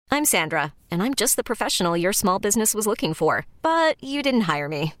I'm Sandra, and I'm just the professional your small business was looking for. But you didn't hire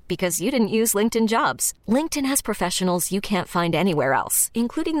me because you didn't use LinkedIn Jobs. LinkedIn has professionals you can't find anywhere else,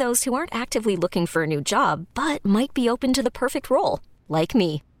 including those who aren't actively looking for a new job, but might be open to the perfect role, like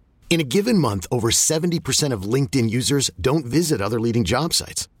me. In a given month, over 70% of LinkedIn users don't visit other leading job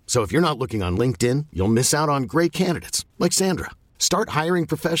sites. So if you're not looking on LinkedIn, you'll miss out on great candidates like Sandra. Start hiring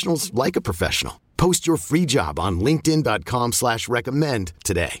professionals like a professional. Post your free job on linkedin.com/recommend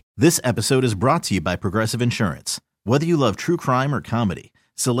today. This episode is brought to you by Progressive Insurance. Whether you love true crime or comedy,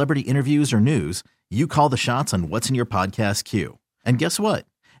 celebrity interviews or news, you call the shots on what's in your podcast queue. And guess what?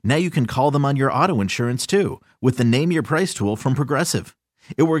 Now you can call them on your auto insurance too with the Name Your Price tool from Progressive.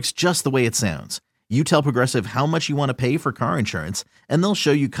 It works just the way it sounds. You tell Progressive how much you want to pay for car insurance, and they'll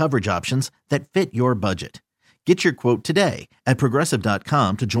show you coverage options that fit your budget. Get your quote today at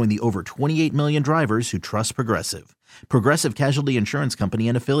Progressive.com to join the over 28 million drivers who trust Progressive. Progressive Casualty Insurance Company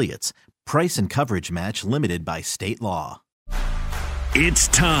and Affiliates. Price and coverage match limited by state law. It's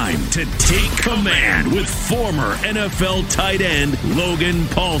time to take command with former NFL tight end Logan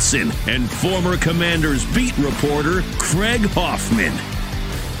Paulsen and former Commanders beat reporter Craig Hoffman.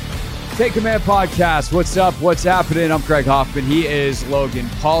 Take Command Podcast. What's up? What's happening? I'm Craig Hoffman. He is Logan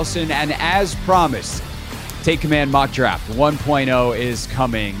Paulsen. And as promised, Take Command Mock Draft 1.0 is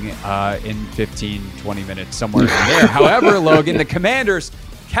coming in 15, 20 minutes, somewhere in there. However, Logan, the Commanders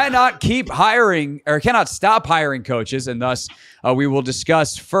cannot stop hiring coaches, and thus we will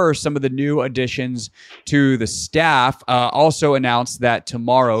discuss first some of the new additions to the staff. Also announced that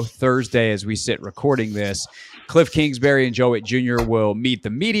tomorrow, Thursday, as we sit recording this, Cliff Kingsbury and Joe Whitt Jr. will meet the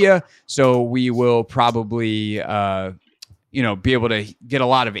media, so we will probably be able to get a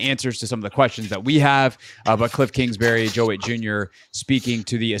lot of answers to some of the questions that we have. But Cliff Kingsbury, Joe Whitt Jr. speaking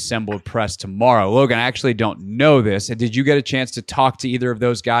to the assembled press tomorrow. Logan, I actually don't know this. Did you get a chance to talk to either of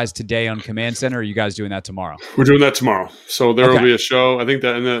those guys today on Command Center, or are you guys doing that tomorrow? We're doing that tomorrow. So there will be a show. I think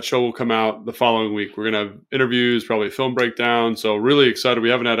that show will come out the following week. We're going to have interviews, probably a film breakdown. So really excited. We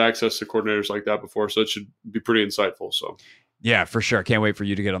haven't had access to coordinators like that before, so it should be pretty insightful. So yeah, for sure. Can't wait for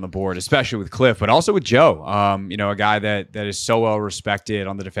you to get on the board, especially with Cliff, but also with Joe. A guy that is so well respected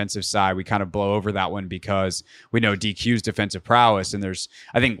on the defensive side. We kind of blow over that one because we know DQ's defensive prowess, and there's,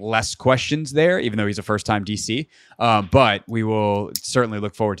 I think, less questions there, even though he's a first-time DC. But we will certainly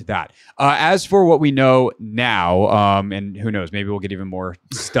look forward to that. As for what we know now, and who knows, maybe we'll get even more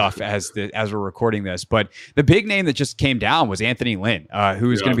stuff as we're recording this. But the big name that just came down was Anthony Lynn, who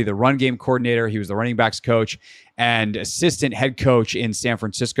is going to be the run game coordinator. He was the running backs coach and assistant head coach in San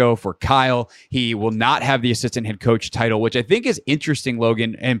Francisco for Kyle. He will not have the assistant head coach title, which I think is interesting,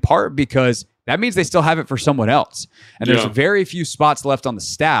 Logan, in part because that means they still have it for someone else. And there's very few spots left on the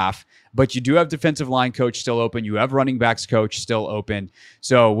staff, but you do have defensive line coach still open. You have running backs coach still open.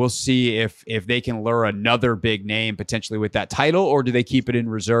 So we'll see if they can lure another big name potentially with that title, or do they keep it in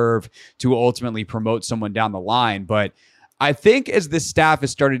reserve to ultimately promote someone down the line. But I think as this staff has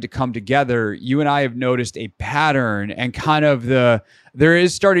started to come together, you and I have noticed a pattern and kind of there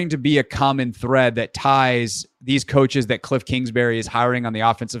is starting to be a common thread that ties these coaches that Cliff Kingsbury is hiring on the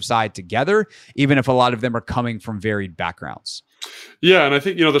offensive side together, even if a lot of them are coming from varied backgrounds. Yeah, and I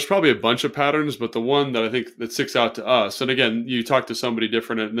think, there's probably a bunch of patterns, but the one that I think that sticks out to us, and again, you talk to somebody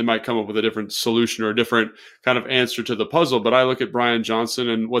different and they might come up with a different solution or a different kind of answer to the puzzle, but I look at Brian Johnson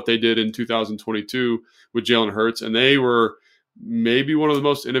and what they did in 2022 with Jalen Hurts, and they were maybe one of the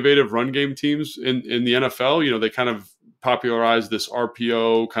most innovative run game teams in the NFL. They kind of popularized this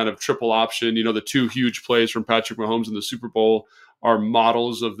RPO kind of triple option. The two huge plays from Patrick Mahomes in the Super Bowl are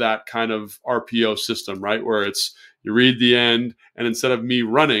models of that kind of RPO system, right? Where it's, you read the end, and instead of me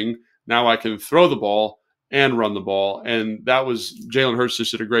running, now I can throw the ball and run the ball. And that was, Jalen Hurts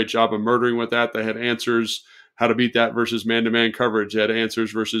just did a great job of murdering with that. They had answers how to beat that versus man-to-man coverage. They had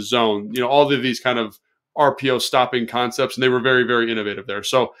answers versus zone. All of these kind of RPO stopping concepts, and they were very, very innovative there.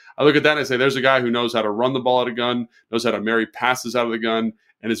 So I look at that and I say, there's a guy who knows how to run the ball out of gun, knows how to marry passes out of the gun,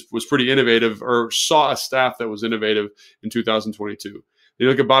 and was pretty innovative, or saw a staff that was innovative in 2022. You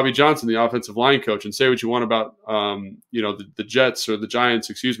look at Bobby Johnson, the offensive line coach, and say what you want about the Jets or the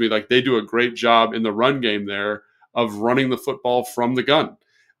Giants, like they do a great job in the run game there of running the football from the gun.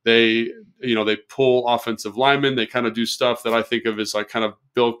 They pull offensive linemen. They kind of do stuff that I think of as like kind of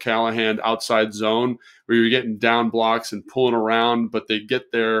Bill Callahan outside zone, where you're getting down blocks and pulling around, but they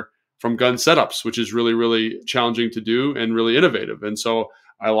get there from gun setups, which is really, really challenging to do and really innovative. And so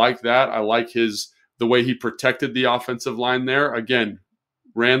I like that. I like the way he protected the offensive line there. Again,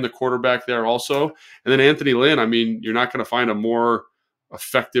 ran the quarterback there also. And then Anthony Lynn, you're not going to find a more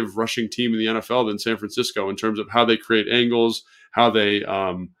effective rushing team in the NFL than San Francisco in terms of how they create angles, how they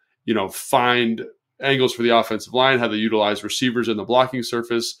find angles for the offensive line, how they utilize receivers in the blocking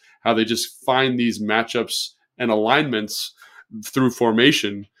surface, how they just find these matchups and alignments through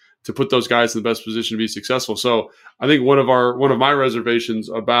formation to put those guys in the best position to be successful. So I think one of my reservations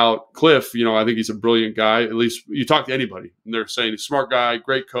about Cliff, I think he's a brilliant guy. At least you talk to anybody and they're saying he's a smart guy,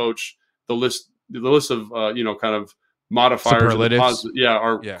 great coach. The list of kind of modifiers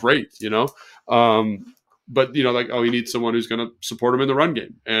are great, but you need someone who's going to support him in the run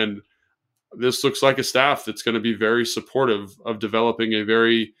game. And this looks like a staff that's going to be very supportive of developing a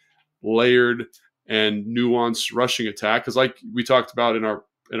very layered and nuanced rushing attack. Because like we talked about in our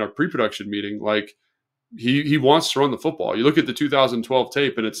pre-production meeting, like he wants to run the football. You look at the 2012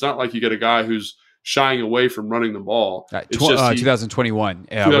 tape, and it's not like you get a guy who's shying away from running the ball. It's 2021,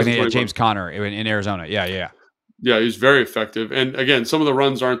 when they had James Conner in Arizona. Yeah, he's very effective. And again, some of the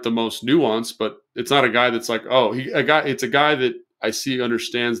runs aren't the most nuanced, but it's not a guy that's like, it's a guy that I see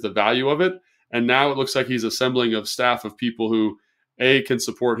understands the value of it. And now it looks like he's assembling a staff of people who can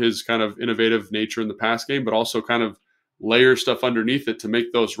support his kind of innovative nature in the pass game, but also kind of layer stuff underneath it to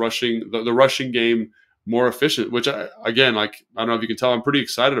make those the rushing game more efficient, which I don't know if you can tell, I'm pretty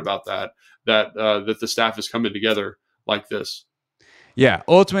excited about that the staff is coming together like this. Yeah,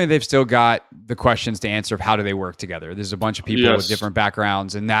 ultimately they've still got the questions to answer of how do they work together. There's a bunch of people with different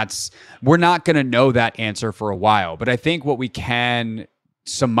backgrounds, and we're not going to know that answer for a while. But I think what we can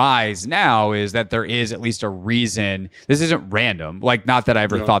surmise now is that there is at least a reason. This isn't random. Like, not that I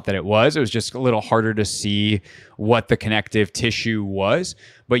ever thought that it was. It was just a little harder to see what the connective tissue was.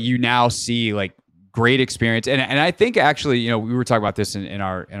 But you now see like great experience, and I think actually, we were talking about this in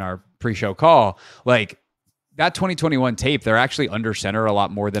our pre-show call, like. That 2021 tape, they're actually under center a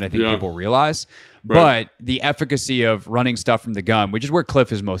lot more than I think people realize. Right. But the efficacy of running stuff from the gun, which is where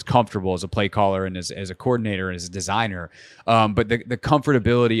Cliff is most comfortable as a play caller and as a coordinator and as a designer. But the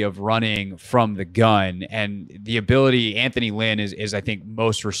comfortability of running from the gun and the ability, Anthony Lynn is I think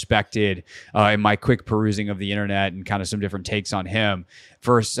most respected in my quick perusing of the internet and kind of some different takes on him,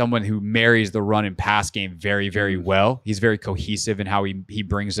 for someone who marries the run and pass game very, very well. He's very cohesive in how he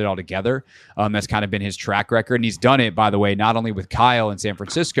brings it all together. That's kind of been his track record. And he's done it, by the way, not only with Kyle in San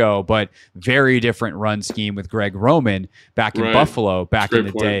Francisco, but very different run scheme with Greg Roman back in Buffalo back in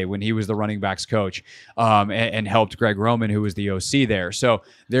the day when he was the running backs coach and helped Greg Roman, who was the OC there. So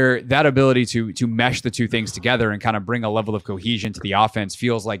that ability to mesh the two things together and kind of bring a level of cohesion to the offense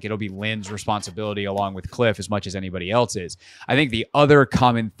feels like it'll be Lynn's responsibility along with Cliff as much as anybody else's. I think the other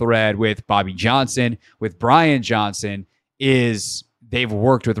common thread with Bobby Johnson, with Brian Johnson, is they've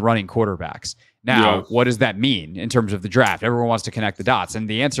worked with running quarterbacks. Now, what does that mean in terms of the draft? Everyone wants to connect the dots. And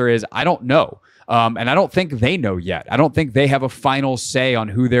the answer is, I don't know. And I don't think they know yet. I don't think they have a final say on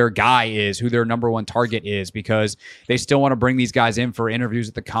who their guy is, who their number one target is, because they still want to bring these guys in for interviews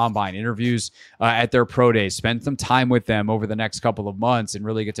at the combine, interviews at their pro days, spend some time with them over the next couple of months and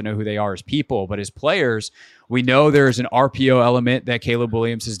really get to know who they are as people. But as players, we know there's an RPO element that Caleb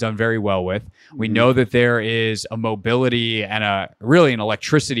Williams has done very well with. We know that there is a mobility and really an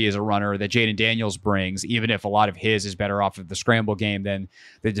electricity as a runner that Jaden Daniels brings, even if a lot of his is better off of the scramble game than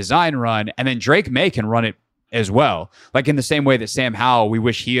the design run. And then Drake May can run it as well. Like in the same way that Sam Howell, we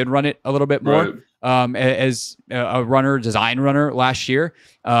wish he had run it a little bit more as a design runner last year.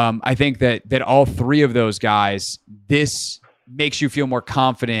 I think that all three of those guys, this makes you feel more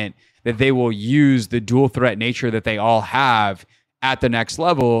confident that they will use the dual threat nature that they all have at the next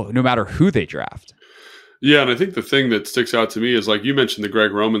level, no matter who they draft. Yeah, and I think the thing that sticks out to me is, like you mentioned, the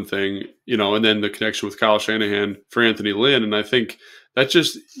Greg Roman thing, and then the connection with Kyle Shanahan for Anthony Lynn. And I think that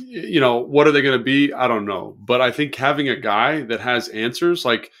just, what are they going to be? I don't know. But I think having a guy that has answers,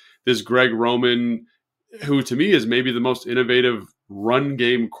 like this Greg Roman, who to me is maybe the most innovative run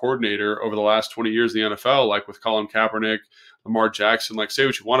game coordinator over the last 20 years in the NFL, like with Colin Kaepernick, Lamar Jackson, like say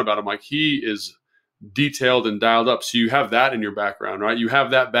what you want about him. Like he is detailed and dialed up. So you have that in your background, right? You have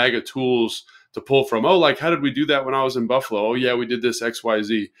that bag of tools to pull from. Oh, like how did we do that when I was in Buffalo? Oh yeah, we did this X, Y,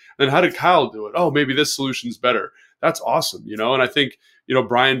 Z. Then how did Kyle do it? Oh, maybe this solution's better. That's awesome. And I think,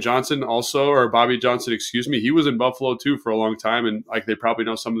 Brian Johnson also, or Bobby Johnson, he was in Buffalo too for a long time. And like, they probably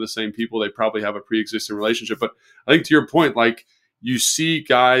know some of the same people. They probably have a pre-existing relationship. But I think to your point, like you see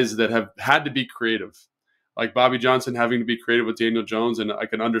guys that have had to be creative, like Bobby Johnson having to be creative with Daniel Jones and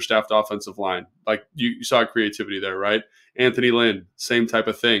like an understaffed offensive line. Like you saw creativity there, right? Anthony Lynn, same type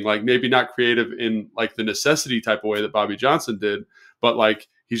of thing. Like maybe not creative in like the necessity type of way that Bobby Johnson did, but like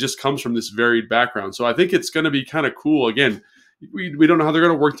he just comes from this varied background. So I think it's going to be kind of cool. Again, we don't know how they're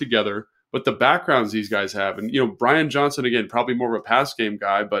going to work together, but the backgrounds these guys have. And, Brian Johnson, again, probably more of a pass game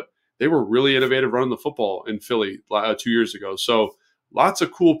guy, but they were really innovative running the football in Philly 2 years ago. So lots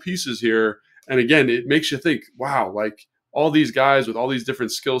of cool pieces here. And again, it makes you think, wow, like all these guys with all these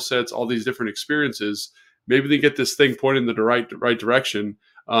different skill sets, all these different experiences, maybe they get this thing pointed in the right direction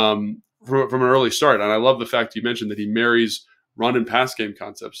from an early start. And I love the fact you mentioned that he marries run and pass game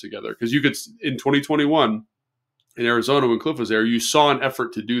concepts together, because you could, in 2021 in Arizona when Cliff was there, you saw an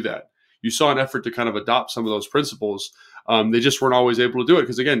effort to do that. You saw an effort to kind of adopt some of those principles. They just weren't always able to do it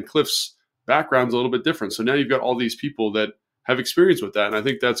because, again, Cliff's background's a little bit different. So now you've got all these people that have experience with that, and I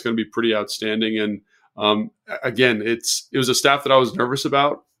think that's going to be pretty outstanding. And again, it was a staff that I was nervous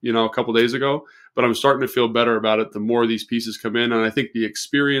about, a couple days ago, but I'm starting to feel better about it the more these pieces come in. And I think the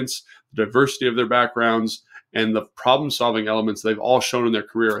experience, the diversity of their backgrounds, and the problem-solving elements they've all shown in their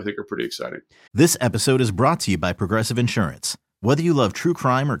career, I think are pretty exciting. This episode is brought to you by Progressive Insurance. Whether you love true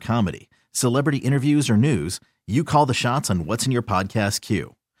crime or comedy, celebrity interviews or news, you call the shots on what's in your podcast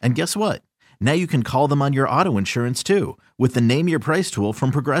queue. And guess what? Now you can call them on your auto insurance too, with the Name Your Price tool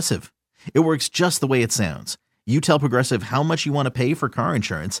from Progressive. It works just the way it sounds. You tell Progressive how much you want to pay for car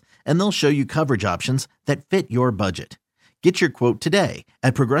insurance, and they'll show you coverage options that fit your budget. Get your quote today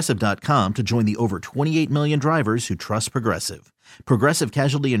at Progressive.com to join the over 28 million drivers who trust Progressive. Progressive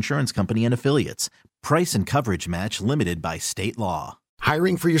Casualty Insurance Company and Affiliates. Price and coverage match limited by state law.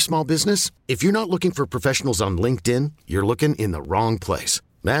 Hiring for your small business? If you're not looking for professionals on LinkedIn, you're looking in the wrong place.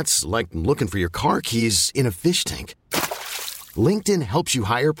 That's like looking for your car keys in a fish tank. LinkedIn helps you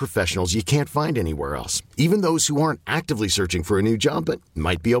hire professionals you can't find anywhere else, even those who aren't actively searching for a new job but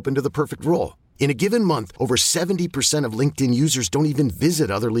might be open to the perfect role. In a given month, over 70% of LinkedIn users don't even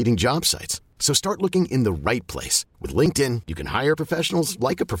visit other leading job sites. So start looking in the right place. With LinkedIn, you can hire professionals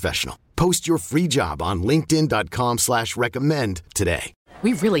like a professional. Post your free job on linkedin.com/recommend today.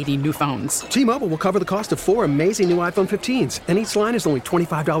 We really need new phones. T-Mobile will cover the cost of 4 amazing new iPhone 15s, and each line is only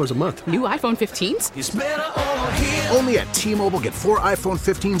 $25 a month. New iPhone 15s? It's better over here. Only at T-Mobile, get 4 iPhone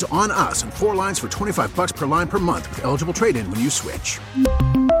 15s on us and 4 lines for $25 per line per month with eligible trade-in when you switch.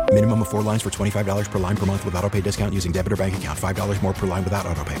 Minimum of 4 lines for $25 per line per month with autopay discount using debit or bank account. $5 more per line without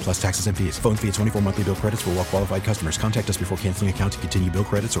autopay, plus taxes and fees. Phone fee at 24 monthly bill credits for well-qualified customers. Contact us before canceling account to continue bill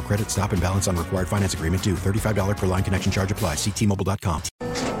credits or credit stop and balance on required finance agreement due. $35 per line connection charge applies. See T-Mobile.com.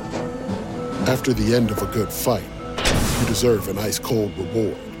 After the end of a good fight, you deserve an ice-cold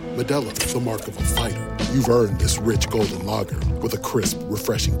reward. Modelo is the mark of a fighter. You've earned this rich golden lager with a crisp,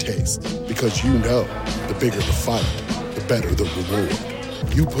 refreshing taste. Because you know, the bigger the fight, the better the reward.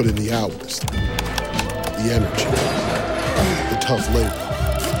 You put in the hours, the energy, the tough labor.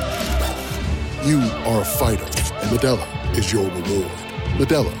 You are a fighter, and Modelo is your reward.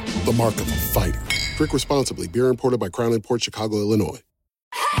 Modelo, the mark of a fighter. Drink responsibly. Beer imported by Crown Imports, Chicago, Illinois.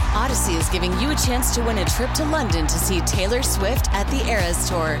 Odyssey is giving you a chance to win a trip to London to see Taylor Swift at the Eras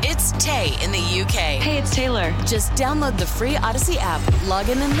Tour. It's Tay in the UK. Hey, it's Taylor. Just download the free Odyssey app, log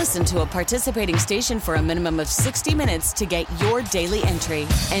in and listen to a participating station for a minimum of 60 minutes to get your daily entry.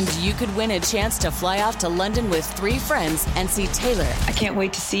 And you could win a chance to fly off to London with 3 friends and see Taylor. I can't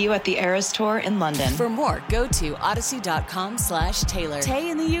wait to see you at the Eras Tour in London. For more, go to odyssey.com/Taylor. Tay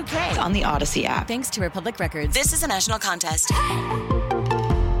in the UK. It's on the Odyssey app. Thanks to Republic Records. This is a national contest.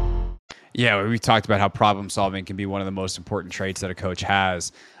 Yeah, we talked about how problem solving can be one of the most important traits that a coach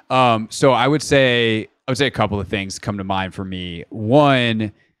has. So I would say a couple of things come to mind for me.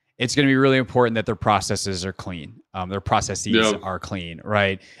 One, it's going to be really important that their processes are clean. Their processes are clean,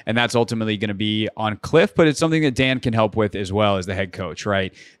 right? And that's ultimately going to be on Cliff, but it's something that Dan can help with as well as the head coach,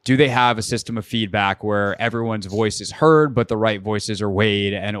 right? Do they have a system of feedback where everyone's voice is heard, but the right voices are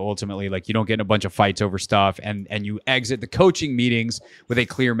weighed, and ultimately, like, you don't get in a bunch of fights over stuff, and you exit the coaching meetings with a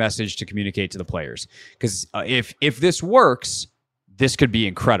clear message to communicate to the players? Because if this works, this could be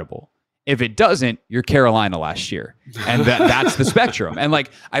incredible. If it doesn't, you're Carolina last year. And that's the spectrum. And like,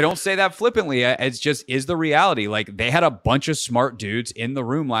 I don't say that flippantly. It's just is the reality. Like, they had a bunch of smart dudes in the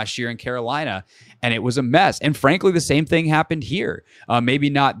room last year in Carolina, and it was a mess. And frankly, the same thing happened here. Maybe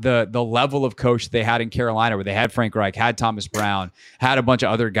not the level of coach they had in Carolina, where they had Frank Reich, had Thomas Brown, had a bunch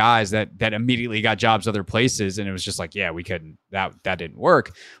of other guys that immediately got jobs other places. And it was just like, yeah, we couldn't, that didn't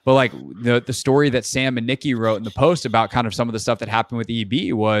work. But like the story that Sam and Nikki wrote in the post about kind of some of the stuff that happened with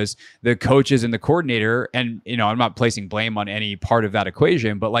EB was the coaches and the coordinator. And, I'm not placing blame on any part of that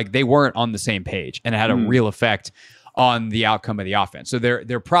equation, but like, they weren't on the same page, and it had a real effect on the outcome of the offense. So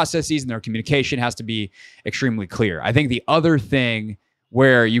their processes and their communication has to be extremely clear. I think the other thing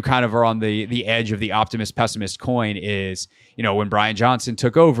where you kind of are on the edge of the optimist pessimist coin is, when Brian Johnson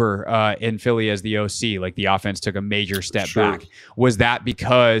took over in Philly as the OC, like, the offense took a major step back. Was that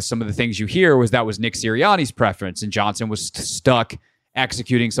because some of the things you hear was Nick Sirianni's preference, and Johnson was stuck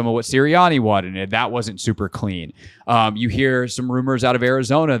executing some of what Sirianni wanted, and that wasn't super clean. You hear some rumors out of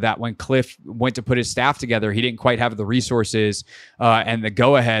Arizona that when Cliff went to put his staff together, he didn't quite have the resources and the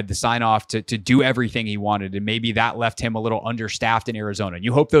go-ahead, the sign-off to do everything he wanted, and maybe that left him a little understaffed in Arizona. And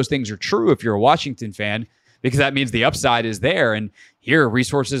you hope those things are true if you're a Washington fan, because that means the upside is there. And here,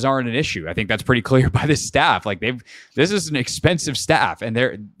 resources aren't an issue. I think that's pretty clear by this staff. Like this is an expensive staff, and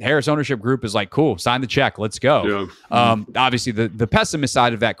the Harris ownership group is like, cool, sign the check, let's go. Yeah. Obviously, the pessimist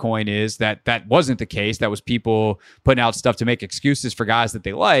side of that coin is that wasn't the case. That was people putting out stuff to make excuses for guys that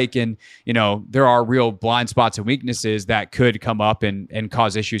they like, and there are real blind spots and weaknesses that could come up and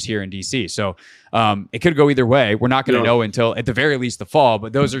cause issues here in DC. So it could go either way. We're not going to know until at the very least the fall.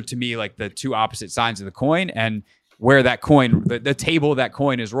 But those are to me like the two opposite sides of the coin, and where that coin, the table that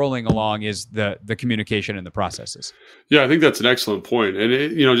coin is rolling along is the communication and the processes. Yeah, I think that's an excellent point.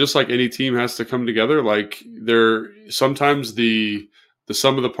 And just like any team has to come together, like sometimes the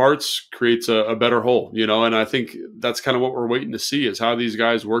sum of the parts creates a better whole, and I think that's kind of what we're waiting to see is how these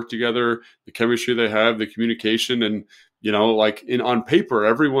guys work together, the chemistry they have, the communication, and on paper,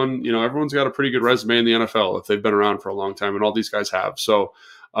 everyone's got a pretty good resume in the NFL if they've been around for a long time, and all these guys have. So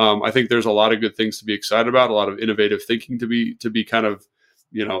I think there's a lot of good things to be excited about, a lot of innovative thinking to be kind of,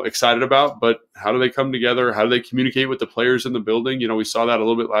 excited about. But how do they come together? How do they communicate with the players in the building? We saw that a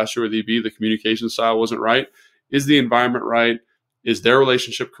little bit last year with EB. The communication style wasn't right. Is the environment right? Is their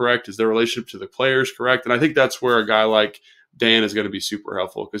relationship correct? Is their relationship to the players correct? And I think that's where a guy like Dan is going to be super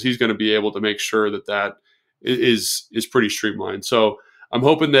helpful, because he's going to be able to make sure that is pretty streamlined. So I'm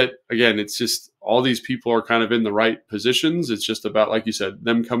hoping that, again, it's just all these people are kind of in the right positions. It's just about, like you said,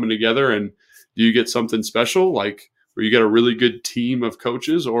 them coming together. And do you get something special, like where you get a really good team of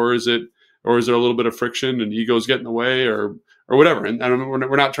coaches, or is there a little bit of friction and egos get in the way, or whatever? And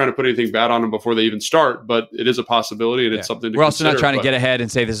we're not trying to put anything bad on them before they even start, but it is a possibility, and it's something to We're also not trying to get ahead and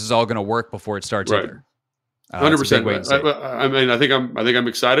say this is all going to work before it starts either. 100%. I mean, I think I'm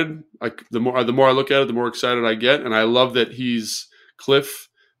excited. Like the more I look at it, the more excited I get, and I love that Cliff,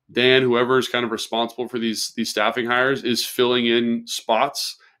 Dan, whoever is kind of responsible for these staffing hires, is filling in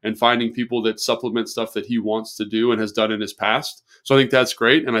spots and finding people that supplement stuff that he wants to do and has done in his past. So I think that's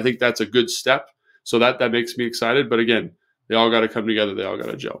great, and I think that's a good step. So that makes me excited. But again, they all got to come together. They all got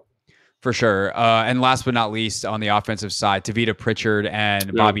to gel. For sure. And last but not least, on the offensive side, Tavita Pritchard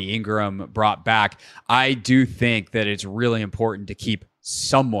and Bobby Ingram brought back. I do think that it's really important to keep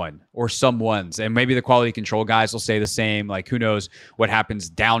someone or someones, and maybe the quality control guys will say the same. Like, who knows what happens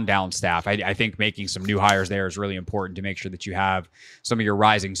down staff. I think making some new hires there is really important to make sure that you have some of your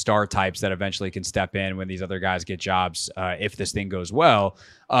rising star types that eventually can step in when these other guys get jobs, if this thing goes well.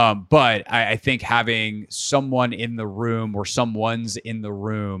 But I think having someone in the room or someone's in the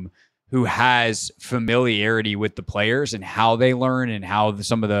room who has familiarity with the players and how they learn and how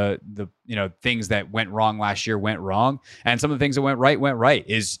some of the things that went wrong last year went wrong, and some of the things that went right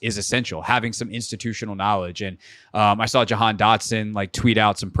is essential. Having some institutional knowledge. And I saw Jahan Dotson tweet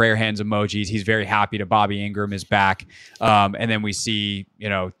out some prayer hands emojis. He's very happy to Bobby Ingram is back. And then we see,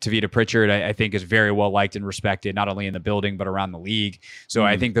 Tavita Pritchard, I think, is very well liked and respected, not only in the building, but around the league. So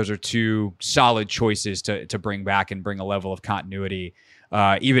I think those are two solid choices to bring back and bring a level of continuity.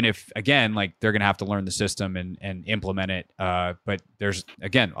 Even if, again, they're going to have to learn the system and implement it. But there's,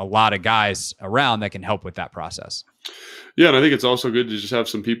 again, a lot of guys around that can help with that process. Yeah, and I think it's also good to just have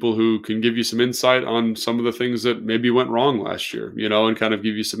some people who can give you some insight on some of the things that maybe went wrong last year, and kind of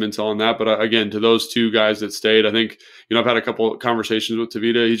give you some intel on that. But again, to those two guys that stayed, I think, I've had a couple of conversations with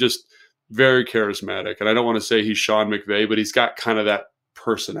Tavita. He's just very charismatic. And I don't want to say he's Sean McVay, but he's got kind of that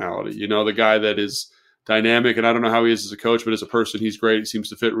personality, the guy that is dynamic. And I don't know how he is as a coach, but as a person, he's great. He seems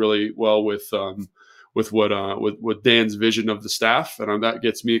to fit really well with Dan's vision of the staff, and that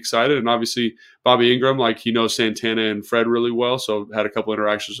gets me excited. And obviously, Bobby Ingram, he knows Santana and Fred really well, so had a couple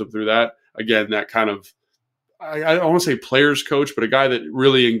interactions with him through that. Again, that kind of, I don't want to say players coach, but a guy that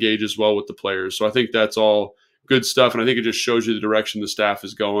really engages well with the players. So I think that's all good stuff, and I think it just shows you the direction the staff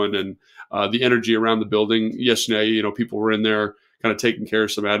is going and the energy around the building. Yesterday, people were in there kind of taking care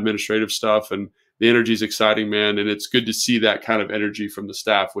of some administrative stuff, and the energy is exciting, man. And it's good to see that kind of energy from the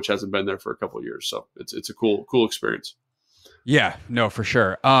staff, which hasn't been there for a couple of years. So it's a cool experience. Yeah, no, for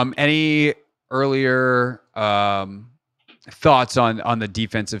sure. Any earlier thoughts on the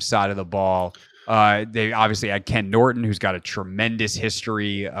defensive side of the ball? They obviously had Ken Norton, who's got a tremendous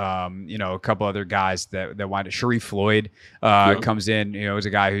history. A couple other guys that wind up. Sharif Floyd comes in, is a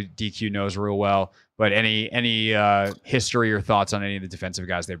guy who DQ knows real well. But any history or thoughts on any of the defensive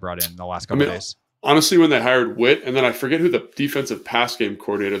guys they brought in the last couple of days? Honestly, when they hired Witt, and then I forget who the defensive pass game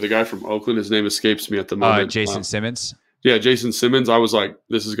coordinator, the guy from Oakland, his name escapes me at the moment. Jason Simmons. Yeah, Jason Simmons, I was like,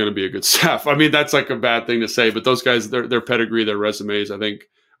 this is going to be a good staff. I mean, that's like a bad thing to say, but those guys, their pedigree, their resumes, I think,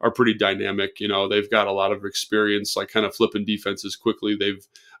 are pretty dynamic. They've got a lot of experience, like kind of flipping defenses quickly. They've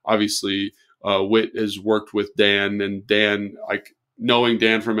obviously, Witt has worked with Dan, and Dan, like knowing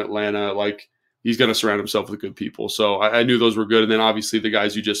Dan from Atlanta, like he's going to surround himself with good people. So I knew those were good. And then obviously the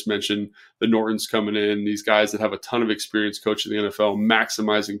guys you just mentioned, the Nortons coming in, these guys that have a ton of experience coaching the NFL,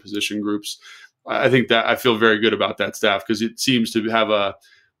 maximizing position groups. I think that I feel very good about that staff because it seems to have a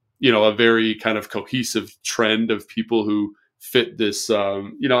very kind of cohesive trend of people who fit this, I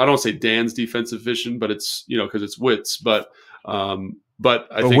don't say Dan's defensive vision, but it's, because it's Witt's, but I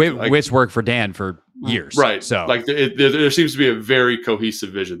think Witt's worked for Dan for years. Right. So like there seems to be a very cohesive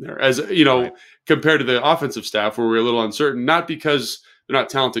vision there as, right. Compared to the offensive staff where we're a little uncertain, not because they're not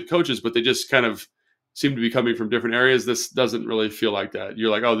talented coaches, but they just kind of seem to be coming from different areas. This doesn't really feel like that. You're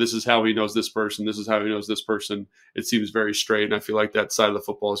like, oh, this is how he knows this person. This is how he knows this person. It seems very straight. And I feel like that side of the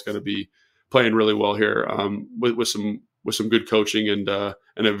football is going to be playing really well here with some good coaching and a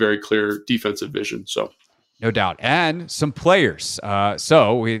very clear defensive vision. So. No doubt. And some players.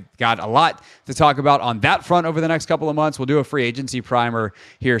 So we've got a lot to talk about on that front over the next couple of months. We'll do a free agency primer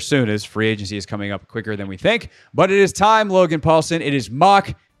here soon as free agency is coming up quicker than we think. But it is time, Logan Paulson. It is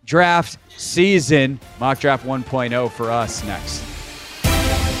mock draft season. Mock draft 1.0 for us next.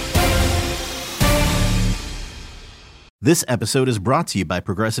 This episode is brought to you by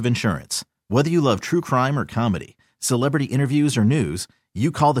Progressive Insurance. Whether you love true crime or comedy, celebrity interviews or news,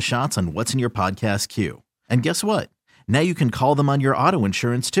 you call the shots on what's in your podcast queue. And guess what? Now you can call them on your auto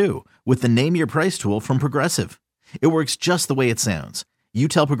insurance too with the Name Your Price tool from Progressive. It works just the way it sounds. You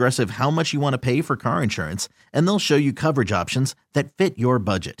tell Progressive how much you want to pay for car insurance, and they'll show you coverage options that fit your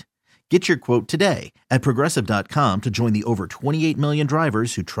budget. Get your quote today at Progressive.com to join the over 28 million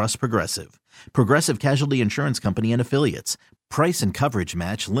drivers who trust Progressive. Progressive Casualty Insurance Company and Affiliates. Price and coverage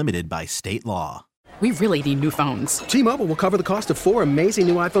match limited by state law. We really need new phones. T-Mobile will cover the cost of 4 amazing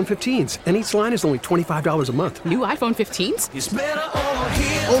new iPhone 15s, and each line is only $25 a month. New iPhone 15s? It's better over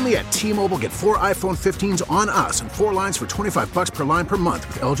here. Only at T-Mobile, get 4 iPhone 15s on us and 4 lines for $25 per line per month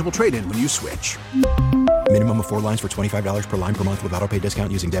with eligible trade-in when you switch. Minimum of 4 lines for $25 per line per month with autopay discount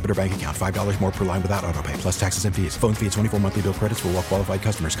using debit or bank account. $5 more per line without autopay, plus taxes and fees. Phone fee at 24 monthly bill credits for well-qualified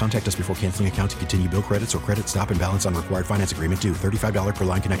customers. Contact us before canceling account to continue bill credits or credit stop and balance on required finance agreement due. $35 per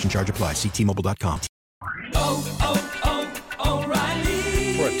line connection charge applies. See T-Mobile.com.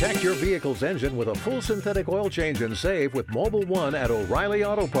 O'Reilly. Protect your vehicle's engine with a full synthetic oil change and save with Mobile One at O'Reilly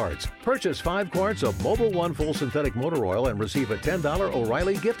Auto Parts. Purchase 5 quarts of Mobile One full synthetic motor oil and receive a $10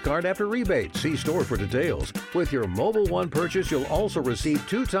 O'Reilly gift card after rebate. See store for details. With your Mobile One purchase, you'll also receive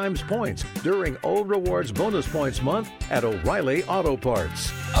 2 times points during O Rewards Bonus Points Month at O'Reilly Auto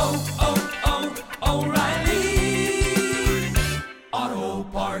Parts. O'Reilly.